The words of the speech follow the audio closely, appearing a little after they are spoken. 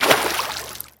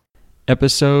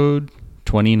Episode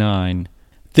 29.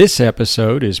 This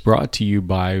episode is brought to you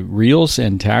by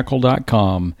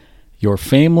ReelsandTackle.com, your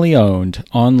family-owned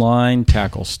online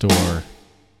tackle store.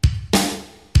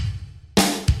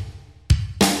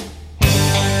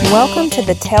 Welcome to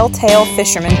the Telltale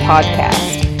Fisherman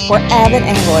Podcast, where avid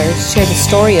anglers share the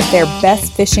story of their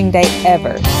best fishing day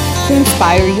ever to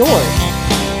inspire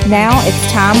yours. Now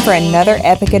it's time for another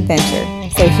epic adventure.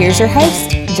 So here's your host,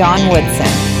 John Woodson.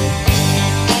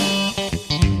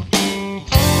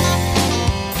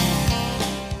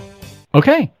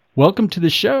 Okay, welcome to the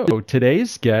show.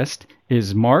 Today's guest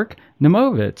is Mark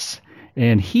Nemovitz,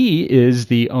 and he is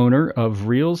the owner of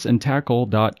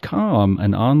ReelsandTackle.com,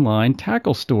 an online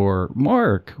tackle store.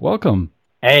 Mark, welcome.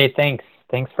 Hey, thanks.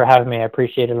 Thanks for having me. I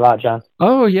appreciate it a lot, John.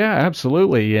 Oh, yeah,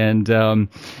 absolutely. And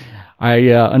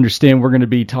I understand we're going to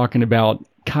be talking about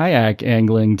kayak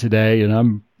angling today, and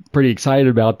I'm pretty excited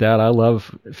about that. I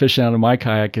love fishing out of my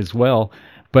kayak as well.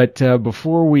 But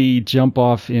before we jump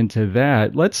off into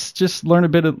that, let's just learn a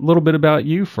little bit about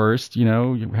you first. You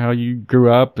know, how you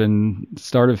grew up and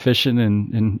started fishing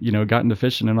and you know, got into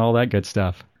fishing and all that good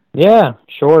stuff. Yeah,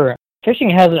 sure. Fishing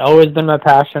hasn't always been my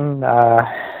passion.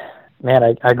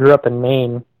 I grew up in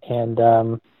Maine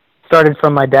and started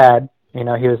from my dad. You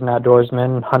know, he was an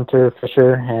outdoorsman, hunter,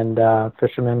 fisher, and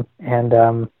fisherman.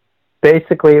 And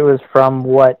basically it was from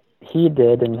what he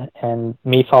did and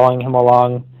me following him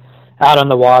along out on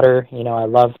the water. You know, I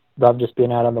love just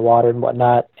being out on the water and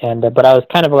whatnot. And but I was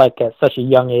kind of like at such a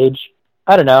young age.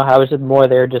 I don't know. I was just more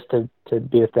there just to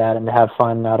be with that and to have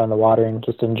fun out on the water and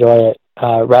just enjoy it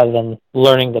rather than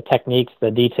learning the techniques, the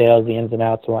details, the ins and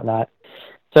outs and whatnot.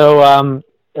 So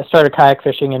I started kayak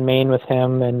fishing in Maine with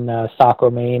him in Saco,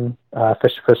 Maine,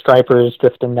 fishing for stripers,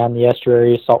 drifting down the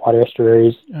estuaries, saltwater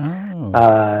estuaries.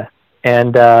 Oh.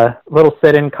 And little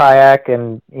sit-in kayak,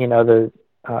 and you know the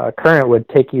current would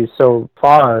take you so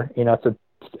far. You know,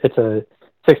 it's a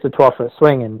 6 to 12 foot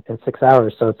swing in 6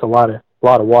 hours, so it's a lot of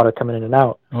water coming in and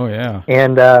out. Oh yeah.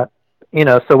 And you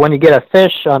know, so when you get a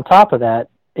fish on top of that,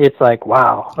 it's like,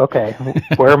 wow, okay,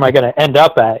 where am I going to end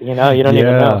up at? You know, you don't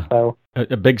even know. So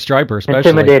a big striper,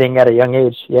 especially. Intimidating at a young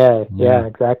age. Yeah,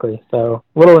 exactly. So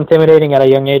a little intimidating at a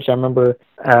young age. I remember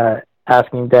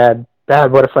asking Dad,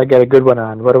 what if I get a good one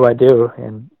on? What do I do?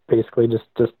 And basically just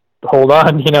hold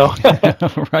on, you know, Right.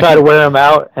 Try to wear them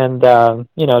out and,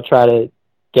 you know, try to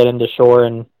get into shore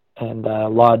and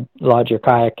lodge your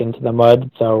kayak into the mud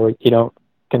so you don't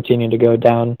continue to go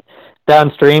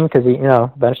downstream because, you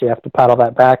know, eventually you have to paddle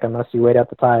that back unless you wait out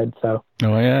the tide. So,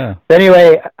 Oh yeah.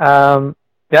 anyway,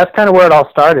 that's kind of where it all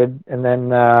started. And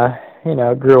then, you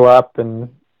know, grew up and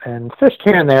fished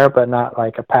here and there, but not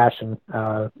like a passion.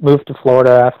 Moved to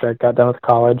Florida after I got done with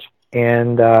college.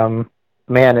 And,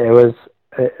 man,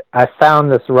 I found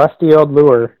this rusty old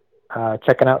lure,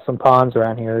 checking out some ponds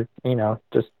around here, you know,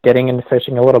 just getting into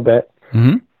fishing a little bit.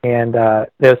 Mm-hmm. And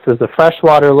this was a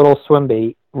freshwater little swim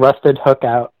bait, rusted hook,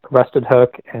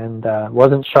 and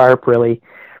wasn't sharp really.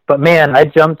 But man, I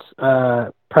jumped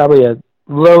probably a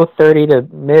low 30 to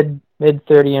mid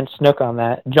 30-inch snook on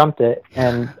that, jumped it,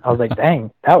 and I was like,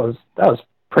 dang, that was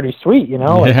pretty sweet, you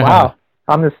know? Like, wow,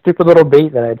 on this stupid little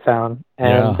bait that I'd found.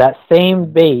 And that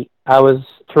same bait, I was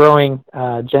throwing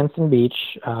Jensen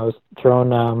Beach. I was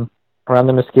throwing around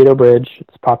the Mosquito Bridge.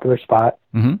 It's a popular spot.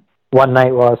 Mm-hmm. One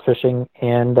night while I was fishing,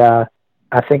 and I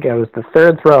think it was the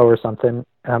third throw or something,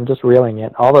 and I'm just reeling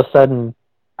it. All of a sudden,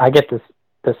 I get this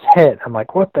hit. I'm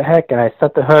like, what the heck? And I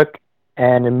set the hook,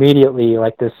 and immediately,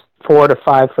 like, this 4 to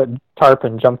 5 foot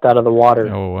tarpon jumped out of the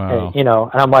water. Oh, wow. And, you know,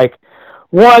 and I'm like,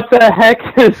 what the heck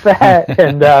is that?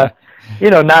 And, you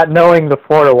know, not knowing the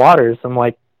Florida waters, I'm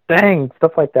like, dang,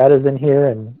 stuff like that is in here.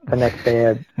 And the next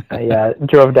day I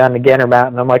drove down to Gander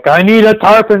Mountain. I'm like, I need a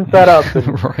tarpon set up.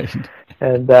 And, Right.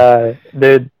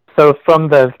 And so from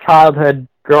the childhood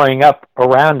growing up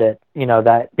around it, you know,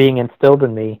 that being instilled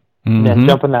in me, and then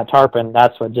jumping that tarpon,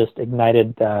 that's what just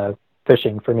ignited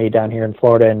fishing for me down here in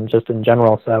Florida and just in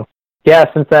general. So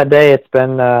yeah, since that day, it's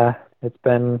been a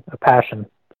passion.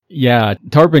 Yeah,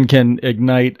 tarpon can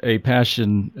ignite a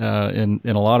passion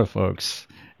in a lot of folks.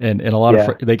 And a lot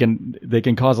of they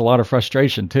can cause a lot of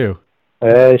frustration too.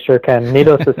 They sure can.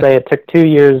 Needless to say, it took 2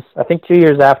 years. I think 2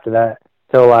 years after that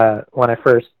till when I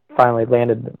first finally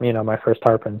landed, you know, my first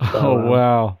tarpon. So, oh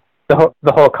wow!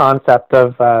 The whole concept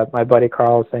of my buddy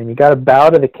Carl saying you got to bow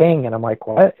to the king, and I'm like,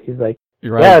 what? He's like,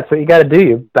 Right. yeah, that's what you got to do.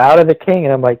 You bow to the king,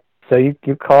 and I'm like, so you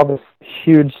call this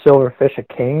huge silverfish a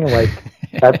king? Like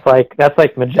that's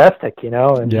like majestic, you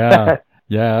know? And Yeah.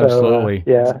 Yeah, absolutely.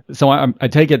 So I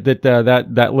take it that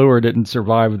that lure didn't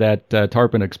survive that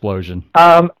tarpon explosion.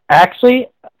 Actually,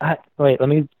 wait, let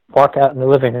me walk out in the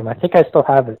living room. I think I still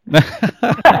have it.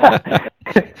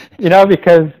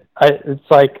 Because it's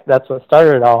like that's what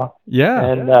started it all. Yeah.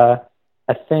 And I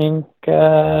think,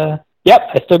 yep,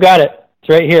 I still got it. It's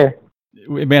right here.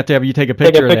 We may have to have you take a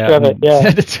picture of that of it, yeah.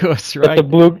 Send it to us, right? It's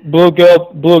a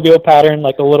bluegill pattern,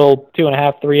 like a little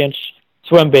 2.5, 3-inch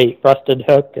swim bait, rusted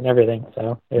hook and everything.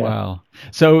 So yeah. Wow.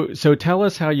 So tell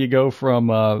us how you go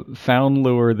from found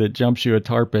lure that jumps you a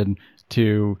tarpon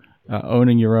to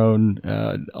owning your own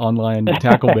online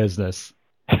tackle business.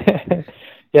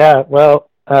 Yeah, well,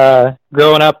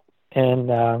 growing up in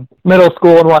middle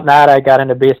school and whatnot, I got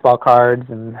into baseball cards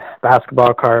and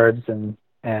basketball cards and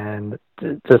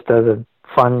just as a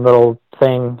fun little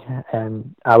thing.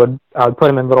 And I would put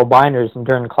them in little binders, and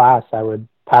during class I would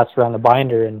pass around the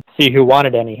binder and see who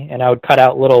wanted any. And I would cut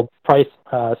out little price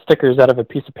stickers out of a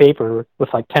piece of paper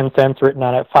with like 10 cents written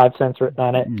on it, 5 cents written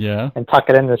on it, and tuck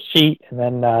it in the sheet. And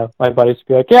then my buddies would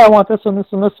be like, yeah, I want this one, this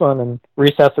one, this one. And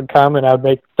recess would come and I would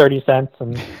make 30 cents.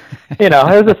 And, it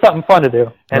was just something fun to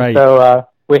do. And so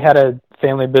we had a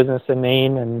family business in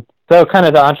Maine. And so kind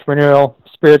of the entrepreneurial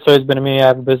spirit's always been in me. I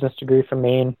have a business degree from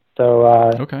Maine. So,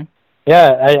 okay.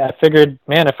 Yeah, I figured,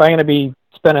 man, if I'm going to be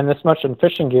spending this much on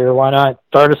fishing gear, why not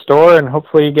start a store and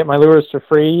hopefully get my lures for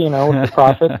free, with the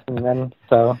profits. And then,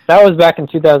 so that was back in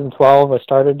 2012 I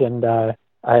started, and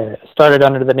I started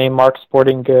under the name Mark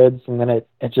Sporting Goods, and then it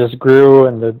just grew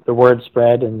and the word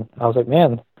spread, and I was like,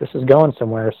 man, this is going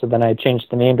somewhere. So then I changed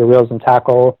the name to Reels and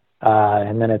Tackle,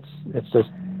 and then it's just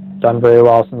done very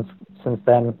well since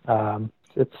then.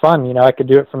 It's fun, I could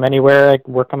do it from anywhere. I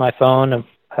could work on my phone.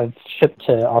 I've shipped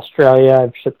to Australia.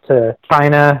 I've shipped to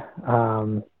China.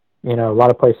 A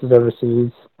lot of places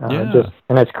overseas. And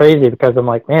it's crazy because I'm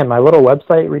like, man, my little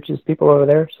website reaches people over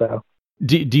there. So,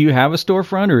 do you have a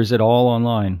storefront, or is it all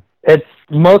online? It's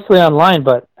mostly online,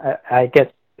 but I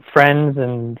get friends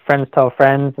and friends tell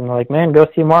friends, and they're like, man, go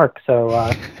see Mark. So,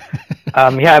 I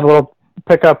have a little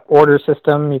pickup order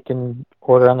system. You can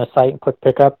order on the site and click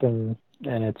pickup, and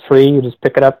it's free. You just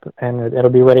pick it up, and it'll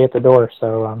be ready at the door.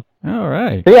 So, all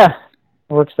right. So yeah,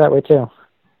 it works that way too.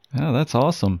 Oh, that's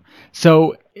awesome.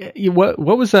 So, what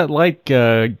was that like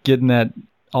getting that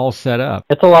all set up?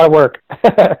 It's a lot of work.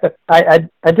 I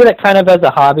did it kind of as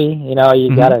a hobby.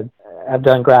 I've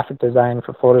done graphic design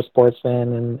for Florida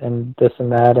Sportsman and this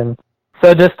and that, and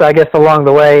so just I guess along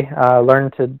the way,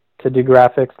 learned to do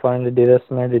graphics, learned to do this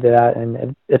and learned to do that,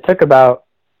 and it took about.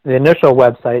 The initial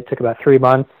website took about 3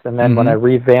 months, and then when I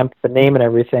revamped the name and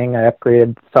everything, I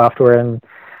upgraded software, and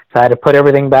so I had to put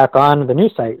everything back on the new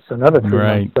site. So another 3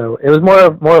 months. So it was more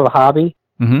of a hobby,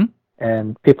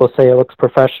 and people say it looks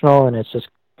professional, and it's just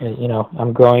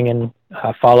I'm growing in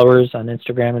followers on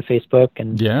Instagram and Facebook,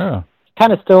 and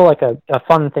kind of still like a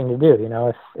fun thing to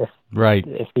do.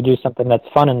 If you do something that's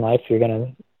fun in life, you're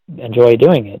gonna enjoy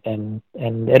doing it, and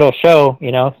it'll show.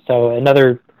 So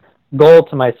another goal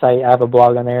to my site, I have a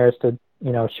blog on there, is to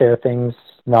share things,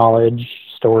 knowledge,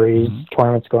 stories,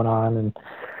 tournaments going on, and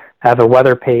have a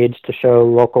weather page to show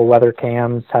local weather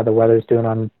cams, how the weather's doing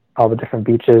on all the different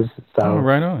beaches. So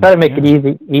right on. Try to make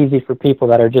it easy for people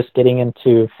that are just getting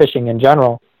into fishing in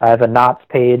general. I have a knots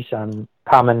page on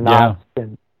common knots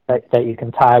and that you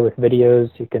can tie with videos.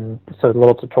 So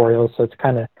little tutorials. So it's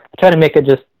kind of try to make it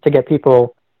just to get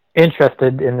people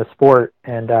interested in the sport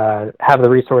and have the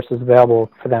resources available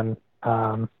for them.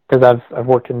 Because I've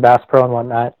worked in Bass Pro and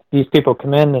whatnot. These people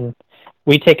come in and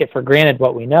we take it for granted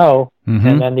what we know,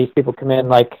 and then these people come in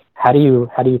like, how do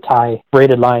you tie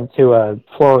braided line to a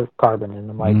fluorocarbon? And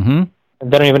I'm like,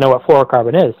 they don't even know what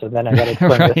fluorocarbon is. So then I got to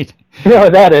explain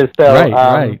what that is. So,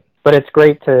 right. But it's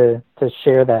great to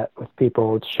share that with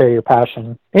people, to share your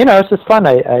passion. It's just fun.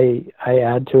 I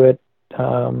add to it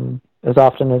as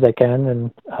often as I can,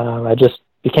 and I just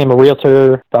became a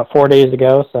realtor about 4 days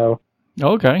ago. So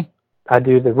okay, I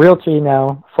do the realty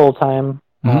now full time.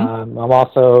 I'm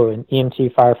also an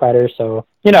EMT firefighter, so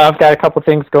I've got a couple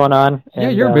things going on.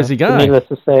 And, you're a busy guy. Needless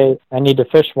to say, I need to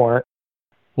fish more.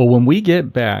 Well, when we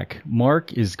get back,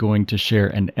 Mark is going to share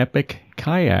an epic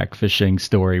kayak fishing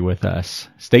story with us.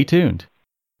 Stay tuned.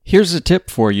 Here's a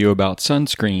tip for you about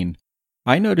sunscreen.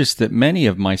 I noticed that many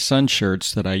of my sun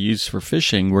shirts that I use for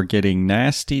fishing were getting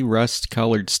nasty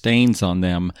rust-colored stains on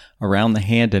them around the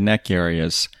hand and neck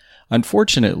areas.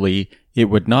 Unfortunately, it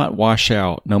would not wash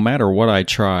out no matter what I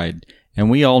tried, and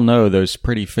we all know those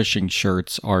pretty fishing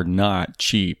shirts are not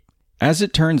cheap. As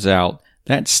it turns out,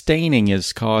 that staining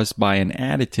is caused by an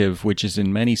additive which is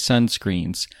in many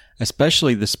sunscreens,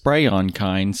 especially the spray-on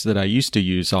kinds that I used to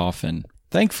use often.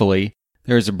 Thankfully,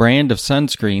 there is a brand of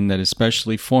sunscreen that is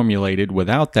specially formulated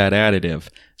without that additive,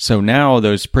 so now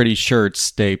those pretty shirts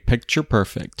stay picture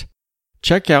perfect.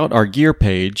 check out our gear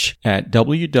page at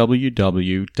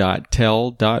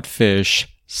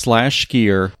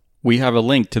www.tell.fish/gear. We have a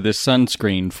link to this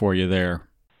sunscreen for you there.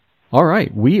 All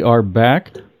right, we are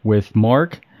back with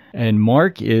Mark. And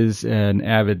Mark is an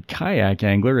avid kayak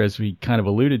angler, as we kind of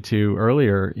alluded to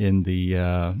earlier in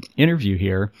the interview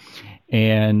here.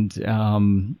 And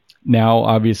now,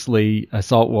 obviously, a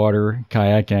saltwater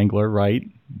kayak angler, right?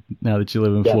 Now that you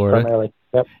live in Florida. Primarily.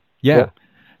 Yep. Yeah. Yep.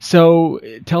 So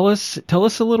tell us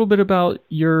a little bit about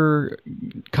your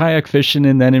kayak fishing,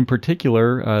 and then in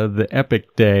particular, the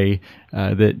epic day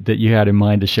that you had in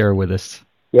mind to share with us.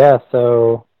 Yeah,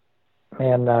 so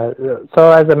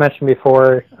as I mentioned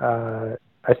before,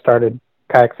 I started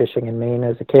kayak fishing in Maine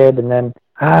as a kid, and then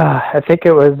I think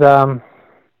it was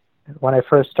when I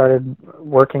first started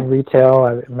working retail,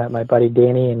 I met my buddy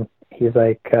Danny, and he's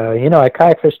like, I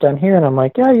kayak fish down here, and I'm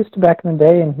like, yeah, I used to back in the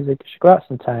day, and he's like, you should go out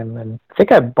sometime. And I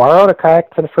think I borrowed a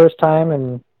kayak for the first time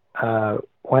and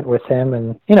went with him,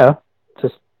 and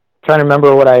just trying to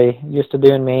remember what I used to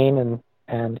do in Maine, and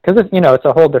because it's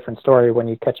a whole different story when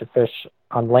you catch a fish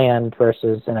on land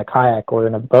versus in a kayak or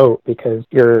in a boat, because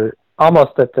you're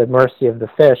almost at the mercy of the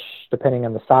fish depending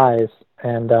on the size,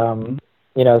 and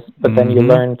but then you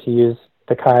learn to use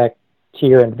the kayak to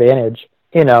your advantage,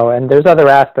 and there's other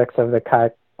aspects of the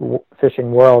kayak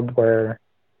fishing world where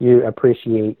you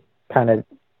appreciate kind of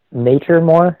nature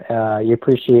more. You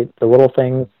appreciate the little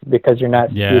things because you're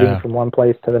not shooting from one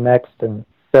place to the next, and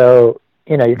so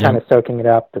you're kind of soaking it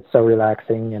up. It's so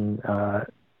relaxing, and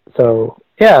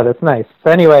that's nice.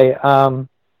 So anyway,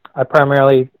 I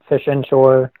primarily fish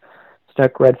inshore,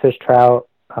 snook, redfish, trout,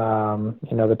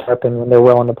 the tarpon when they're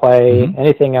willing to play.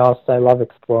 Anything else, I love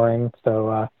exploring.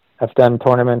 So I've done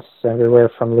tournaments everywhere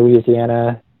from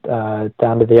Louisiana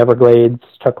down to the Everglades,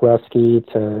 Chokoloskee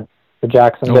to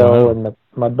Jacksonville and the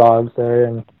mud bogs there.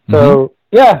 And so,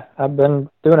 I've been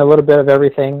doing a little bit of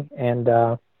everything. And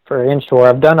for inshore,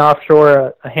 I've done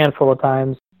offshore a handful of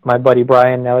times. My buddy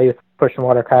Brian Nelly with Push and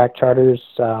Water Kayak Charters,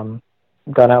 gone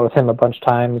out with him a bunch of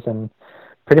times. And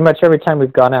pretty much every time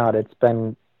we've gone out, it's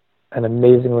been an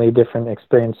amazingly different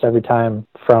experience every time,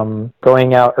 from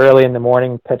going out early in the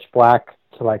morning, pitch black,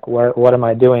 to like, what am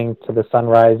I doing, to the sun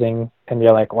rising, and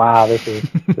you're like, wow, this is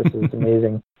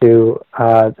amazing, to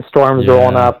the storms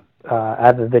rolling up. I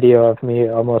have a video of me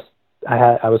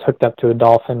I was hooked up to a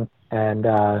dolphin, and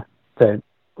the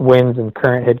winds and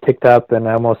current had kicked up, and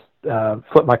I almost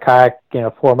flipped my kayak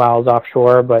 4 miles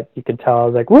offshore, but you could tell I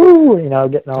was like, woo,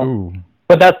 getting all. Ooh.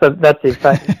 But that's the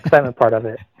excitement part of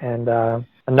it. And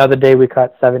another day we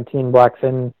caught 17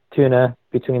 blackfin tuna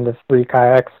between the 3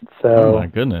 kayaks. So, oh my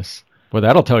goodness. Well,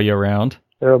 that'll tell you around.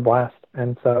 They're a blast.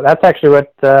 And so that's actually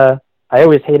what I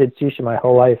always hated sushi my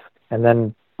whole life. And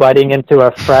then biting into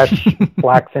a fresh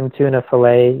blackfin tuna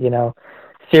fillet,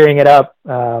 searing it up.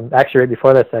 Actually, right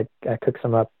before this, I cooked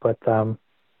some up, but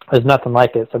there's nothing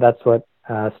like it. So that's what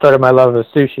started my love of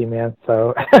sushi, man.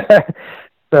 So,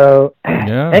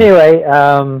 anyway,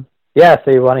 so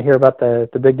you want to hear about the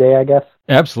big day, I guess?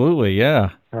 Absolutely, yeah.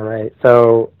 All right.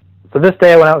 So this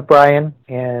day I went out with Brian,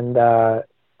 and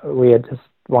we had just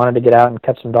wanted to get out and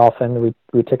catch some dolphin.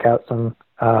 We took out some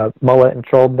mullet and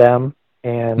trolled them,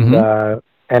 and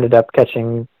ended up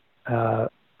catching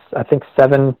I think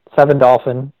seven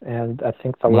dolphin, and I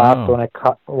think the last one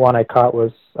I caught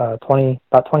was about 20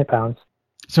 pounds.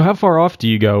 So how far off do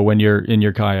you go when you're in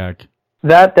your kayak?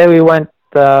 That day we went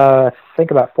I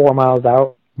think about 4 miles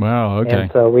out. Wow, okay.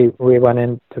 And so we went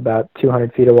into about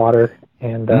 200 feet of water,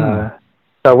 and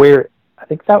so I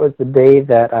think that was the day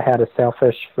that I had a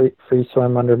sailfish free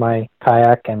swim under my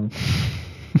kayak, and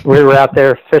we were out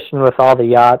there fishing with all the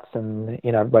yachts, and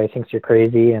everybody thinks you're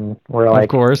crazy, and we're like, of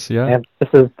course, yeah. Man, this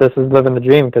is living the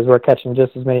dream, because we're catching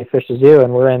just as many fish as you,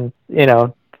 and we're in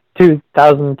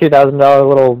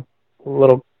 $2,000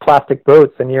 little plastic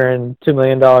boats, and you're in $2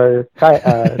 million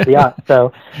yacht.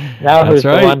 So now who's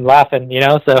the one laughing?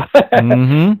 So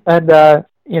and so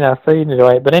you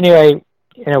enjoy it. But anyway,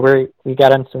 we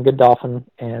got on some good dolphin,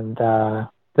 and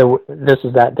this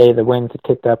was that day the winds had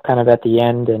kicked up kind of at the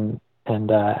end, and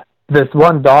this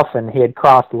one dolphin, he had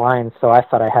crossed lines, so I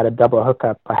thought I had a double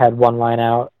hookup. I had one line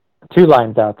out, 2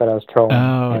 lines out that I was trolling.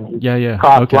 Oh, and he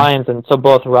crossed lines, and so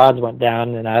both rods went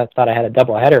down, and I thought I had a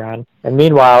double header on. And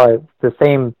meanwhile, it's the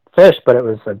same fish, but it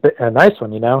was a nice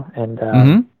one,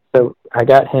 and so I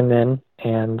got him in,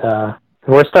 and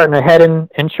we're starting to head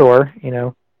inshore,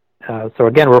 so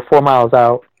again, we're 4 miles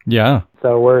out. Yeah.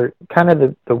 So we're kind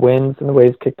of the winds and the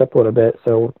waves kicked up a little bit,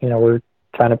 so, we're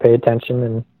trying to pay attention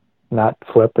and not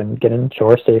flip and get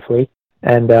inshore safely.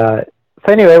 And so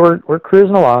anyway, we're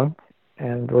cruising along,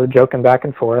 and we're joking back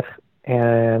and forth,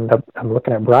 and I'm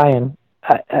looking at Brian,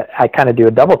 I kind of do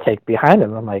a double take behind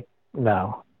him. I'm like,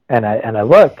 no. And I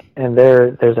look, and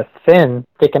there's a fin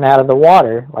sticking out of the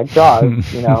water, like Jaws,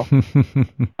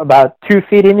 about 2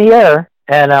 feet in the air.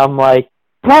 And I'm like,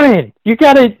 Brian, you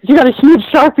got a huge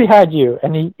shark behind you.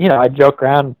 And he, I joke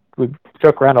around. We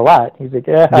joke around a lot. He's like,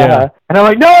 yeah. And I'm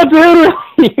like, no, dude,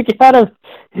 you got a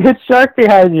huge shark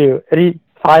behind you. And he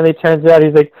finally turns out.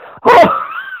 He's like, oh.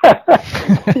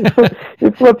 He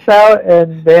flips out,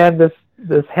 and man,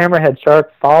 this hammerhead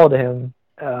shark followed him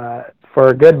for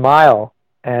a good mile.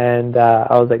 And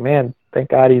I was like, man, thank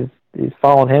God he's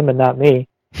following him and not me.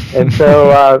 And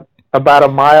so about a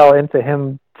mile into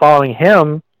him following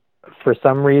him, for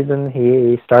some reason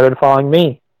he started following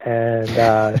me and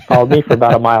followed me for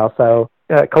about a mile. So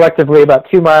collectively, about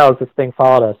 2 miles, this thing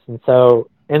followed us. And so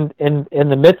in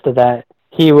the midst of that,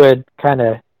 he would kind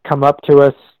of come up to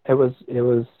us. It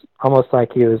was almost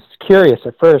like he was curious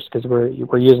at first, because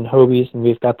we're using Hobies and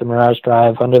we've got the Mirage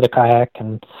Drive under the kayak,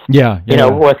 and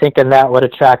we're thinking that would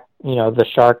attract the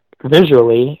shark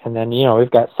visually, and then we've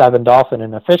got 7 dolphin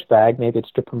in a fish bag, maybe it's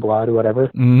dripping blood or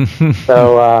whatever.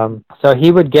 So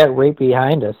he would get right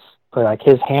behind us, but like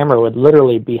his hammer would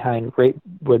literally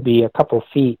would be a couple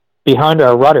feet behind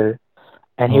our rudder,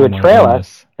 and he would trail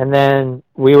us, and then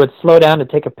we would slow down to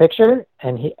take a picture,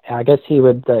 and I guess he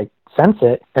would sense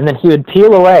it, and then he would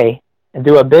peel away and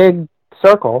do a big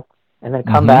circle, and then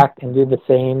come back and do the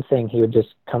same thing. He would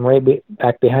just come right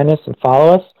back behind us and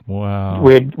follow us. Wow.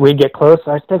 We'd get close,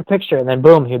 I'd take a picture, and then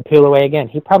boom, he'd peel away again.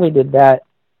 He probably did that,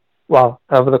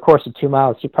 over the course of 2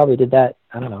 miles, he probably did that,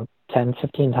 I don't know, 10,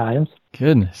 15 times.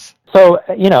 Goodness. So,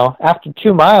 after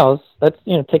 2 miles, let's,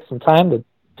 take some time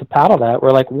to paddle that.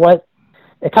 We're like, what?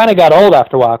 It kind of got old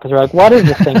after a while, because we're like, what is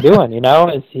this thing doing?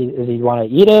 Is he want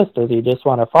to eat us? Does he just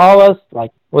want to follow us?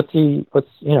 Like, what's he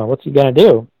gonna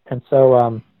do? And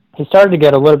so he started to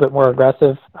get a little bit more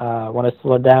aggressive. When I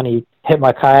slowed down, he hit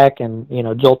my kayak and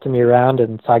jolted me around,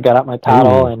 and so I got out my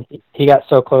paddle. And he got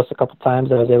so close a couple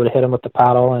times I was able to hit him with the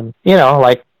paddle, and give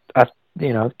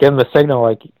him a signal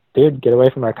like, dude, get away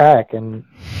from our kayak. And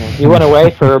he went away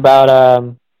for about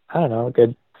I don't know, a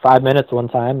good 5 minutes one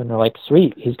time, and we're like,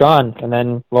 sweet, he's gone. And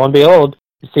then lo and behold,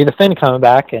 you see the fin coming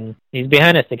back, and he's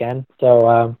behind us again.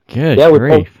 So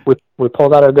we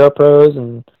pulled out our GoPros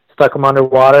and stuck them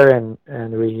underwater, and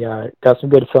we got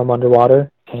some good film underwater.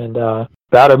 And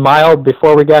about a mile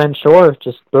before we got inshore,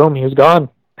 just boom, he was gone.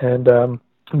 And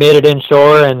made it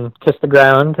inshore and kissed the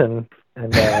ground and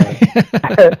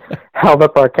held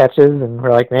up our catches, and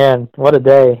we're like, man, what a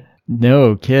day.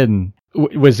 No kidding.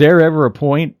 Was there ever a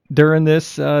point during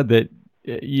this that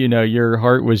your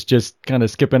heart was just kind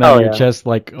of skipping out of your chest,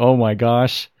 like, oh my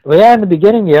gosh? Well, yeah, in the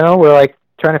beginning, we're like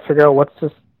trying to figure out what's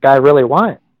this guy really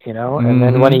want, and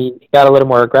then when he got a little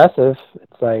more aggressive,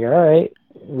 it's like, all right,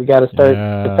 we got to start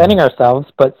defending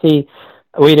ourselves. But see,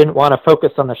 we didn't want to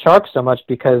focus on the shark so much,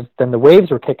 because then the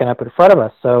waves were kicking up in front of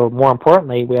us. So more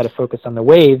importantly, we had to focus on the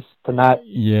waves to not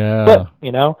slip,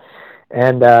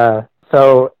 and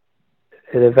so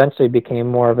it eventually became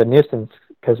more of a nuisance,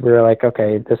 because we were like,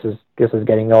 okay, this is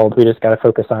getting old. We just got to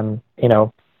focus on,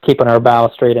 keeping our bow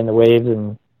straight in the waves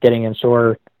and getting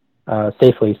inshore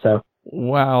safely. So.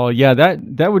 Wow. Yeah,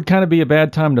 that would kind of be a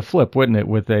bad time to flip, wouldn't it?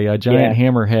 With a giant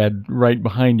hammerhead right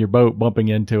behind your boat bumping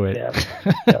into it.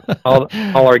 Yeah. All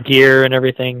our gear and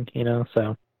everything,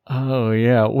 so. Oh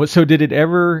yeah. Well, so did it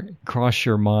ever cross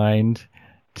your mind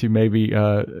to maybe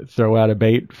throw out a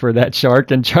bait for that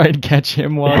shark and try and catch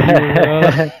him while you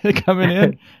were coming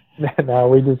in? No,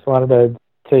 we just wanted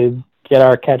to get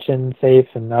our catch in safe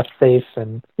and us safe,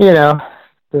 and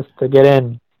just to get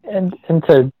in and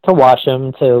to watch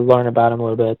him, to learn about him a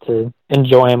little bit, to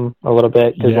enjoy him a little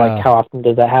bit, because like, how often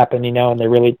does that happen, and they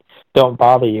really don't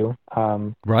bother you.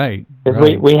 Right.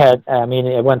 We had,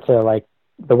 it went to like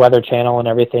the Weather Channel and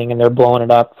everything, and they're blowing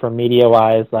it up from media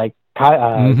wise, like,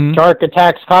 shark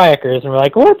attacks kayakers, and we're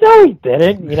like, well, no, he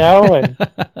didn't,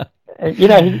 and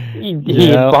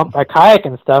he bumped my kayak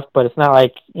and stuff, but it's not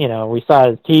like, we saw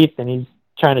his teeth and he's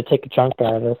trying to take a chunk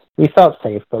out of us. We felt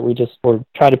safe, but we just were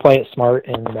trying to play it smart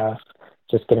and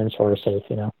just get inshore safe,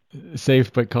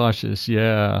 Safe but cautious,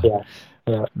 yeah.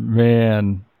 Yeah.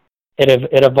 Man. It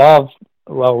evolved.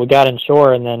 Well, we got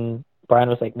inshore, and then Brian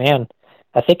was like, man,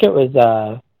 I think it was,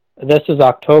 this was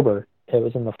October. It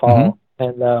was in the fall.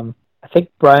 And I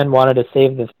think Brian wanted to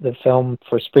save the film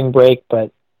for spring break,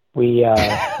 but we, to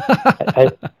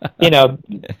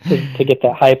get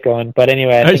that hype going. But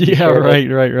anyway, I think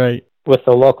right. With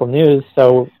the local news.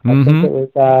 So I think it was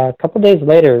a couple days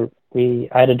later, I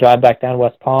had to drive back down to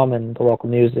West Palm, and the local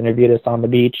news interviewed us on the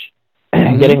beach,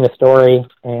 getting the story.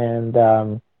 And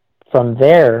from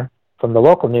there, from the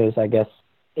local news, I guess,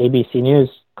 ABC News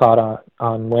caught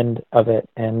on wind of it,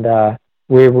 and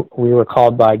we were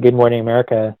called by Good Morning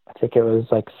America. I think it was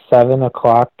like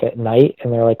 7:00 at night,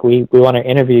 and they're like, we want to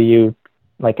interview you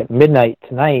like at midnight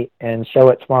tonight and show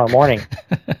it tomorrow morning.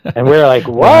 And we were like,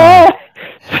 what?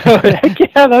 So, heck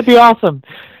yeah, that'd be awesome.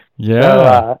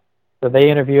 Yeah. So they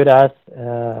interviewed us,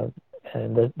 and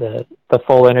the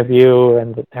full interview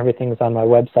and everything's on my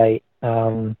website.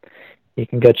 You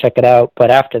can go check it out.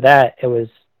 But after that, it was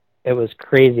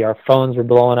crazy. Our phones were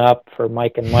blowing up for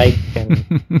Mike and Mike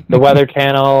and the Weather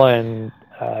Channel, and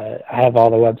I have all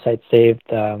the websites saved.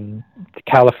 The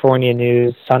California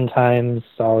News, Sun Times,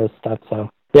 all this stuff. So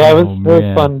yeah, it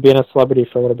was fun being a celebrity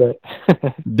for a little bit.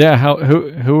 Yeah,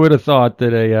 who would have thought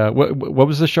that what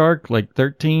was the shark, like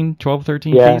 13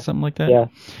 feet, something like that? Yeah.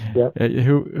 Yep.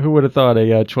 Who would have thought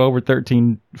a 12 or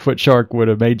 13 foot shark would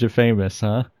have made you famous,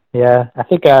 huh? Yeah, I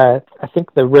think the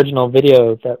original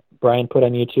video that Brian put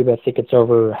on YouTube, I think it's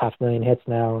over 500,000 hits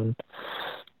now,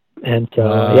 and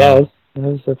yeah, it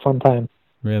was a fun time.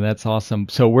 Man, that's awesome.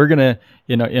 So we're gonna,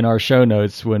 in our show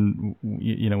notes, when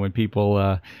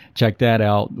people check that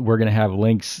out, we're gonna have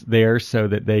links there so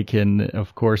that they can,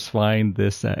 of course, find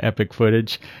this epic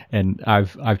footage. And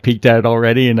I've peeked at it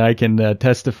already, and I can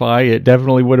testify it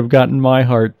definitely would have gotten my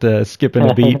heart skipping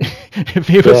a beat if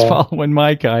he was following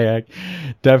my kayak.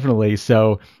 Definitely.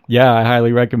 So yeah, I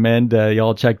highly recommend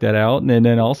y'all check that out, and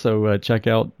then also check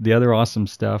out the other awesome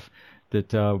stuff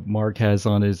that Mark has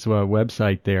on his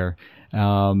website there.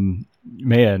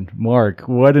 Man, Mark,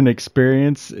 what an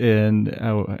experience, and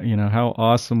how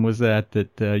awesome was that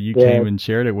you came and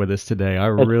shared it with us today. I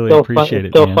really appreciate it.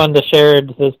 It's still fun to share it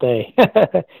to this day.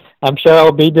 I'm sure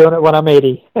I'll be doing it when I'm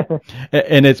 80.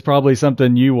 And it's probably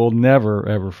something you will never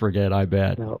ever forget, I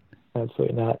bet. No,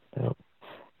 absolutely not. No.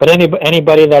 But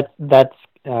anybody that's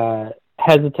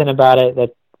hesitant about it,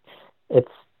 that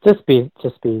it's just be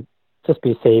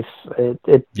safe.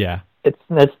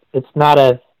 It's not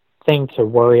a thing to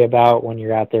worry about when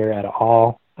you're out there at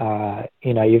all.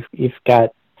 You've got,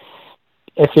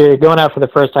 if you're going out for the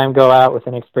first time, go out with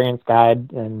an experienced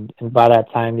guide, and by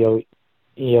that time you'll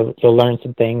learn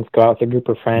some things. Go out with a group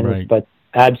of friends, right. But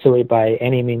absolutely by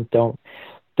any means don't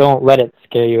let it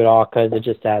scare you at all, because it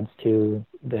just adds to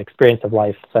the experience of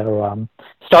life. So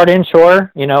start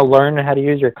inshore, learn how to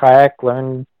use your kayak,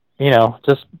 learn,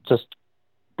 just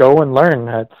go and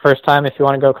learn. First time, if you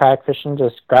want to go kayak fishing,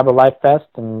 just grab a life vest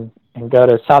and go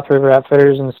to South River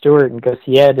Outfitters in Stewart and go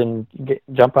see Ed and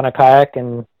jump on a kayak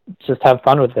and just have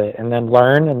fun with it, and then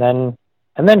learn, and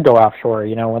then go offshore,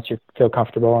 once you feel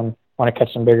comfortable and want to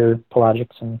catch some bigger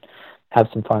pelagics and have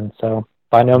some fun. So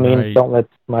by no means don't let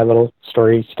my little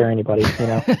story scare anybody,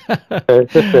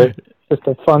 It's just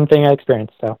a fun thing I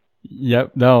experienced. So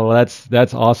yep. No,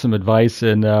 that's awesome advice,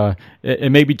 and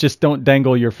maybe just don't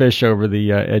dangle your fish over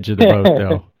the edge of the boat,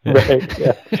 though. Right.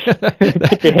 Yeah.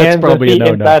 Keep your hands and feet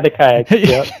inside the kayak.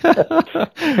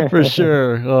 Yep. For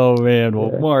sure. Oh man.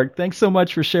 Well, Mark, thanks so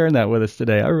much for sharing that with us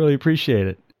today. I really appreciate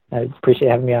it. I appreciate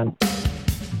having me on.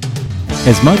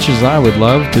 As much as I would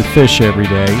love to fish every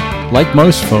day, like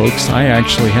most folks, I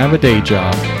actually have a day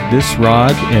job. This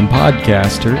rod and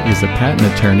podcaster is a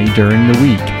patent attorney during the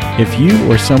week. If you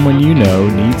or someone you know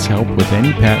needs help with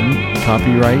any patent,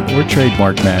 copyright, or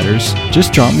trademark matters,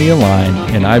 just drop me a line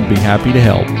and I'd be happy to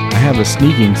help. I have a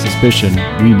sneaking suspicion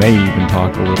we may even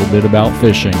talk a little bit about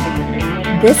fishing.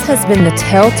 This has been the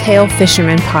Telltale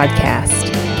Fisherman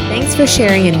Podcast. Thanks for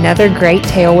sharing another great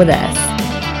tale with us.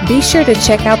 Be sure to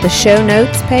check out the show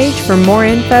notes page for more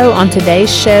info on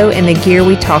today's show and the gear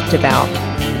we talked about.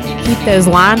 Keep those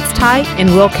lines tight, and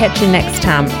we'll catch you next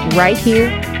time right here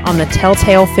on the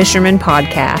Telltale Fisherman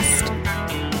Podcast.